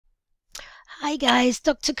Hi guys,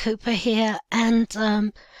 Dr. Cooper here, and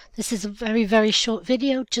this is a very short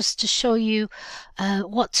video just to show you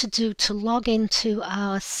what to do to log into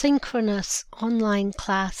our synchronous online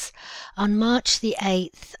class on March the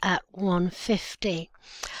 8th at 1:50.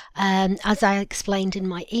 As I explained in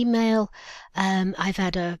my email, I've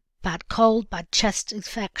had a bad cold, bad chest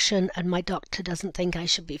infection, and my doctor doesn't think I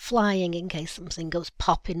should be flying in case something goes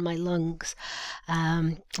pop in my lungs,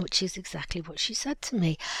 which is exactly what she said to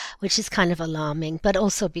me, which is kind of alarming, but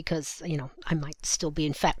also because, I might still be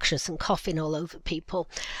infectious and coughing all over people.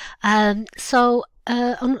 This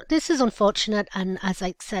is unfortunate, and as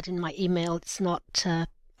I said in my email, it's not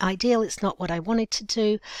ideal. It's not what I wanted to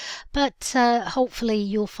do, but hopefully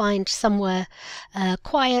you'll find somewhere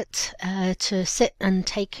quiet to sit and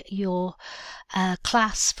take your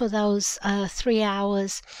class for those 3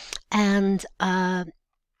 hours, and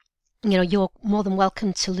you're more than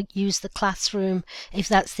welcome to use the classroom if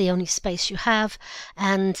that's the only space you have,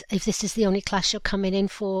 and if this is the only class you're coming in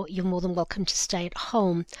for, you're more than welcome to stay at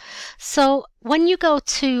home. So when you go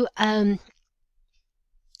to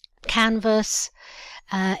Canvas,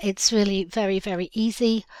 it's really very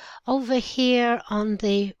easy. Over here on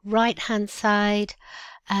the right hand side,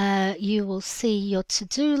 you will see your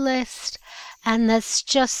to-do list, and there's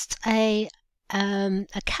just a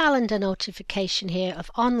calendar notification here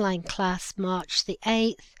of online class March the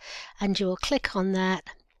 8th, and you will click on that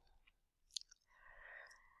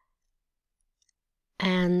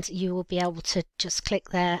and you will be able to just click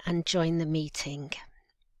there and join the meeting.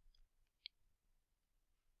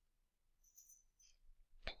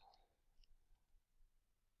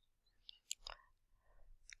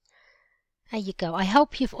 There you go. I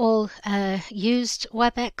hope you've all used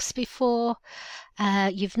WebEx before.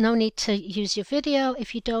 You've no need to use your video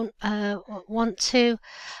if you don't want to,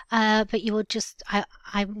 but you will just,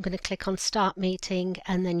 I'm going to click on Start Meeting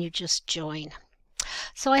and then you just join.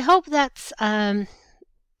 So I hope that's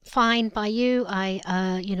fine by you. I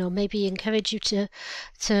maybe encourage you to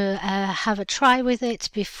have a try with it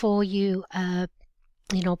before you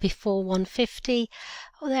before 1:50.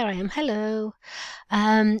 Oh, there I am. Hello.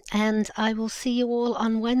 And I will see you all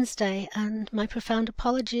on Wednesday, and my profound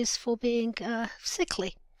apologies for being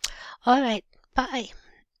sickly. All right. Bye.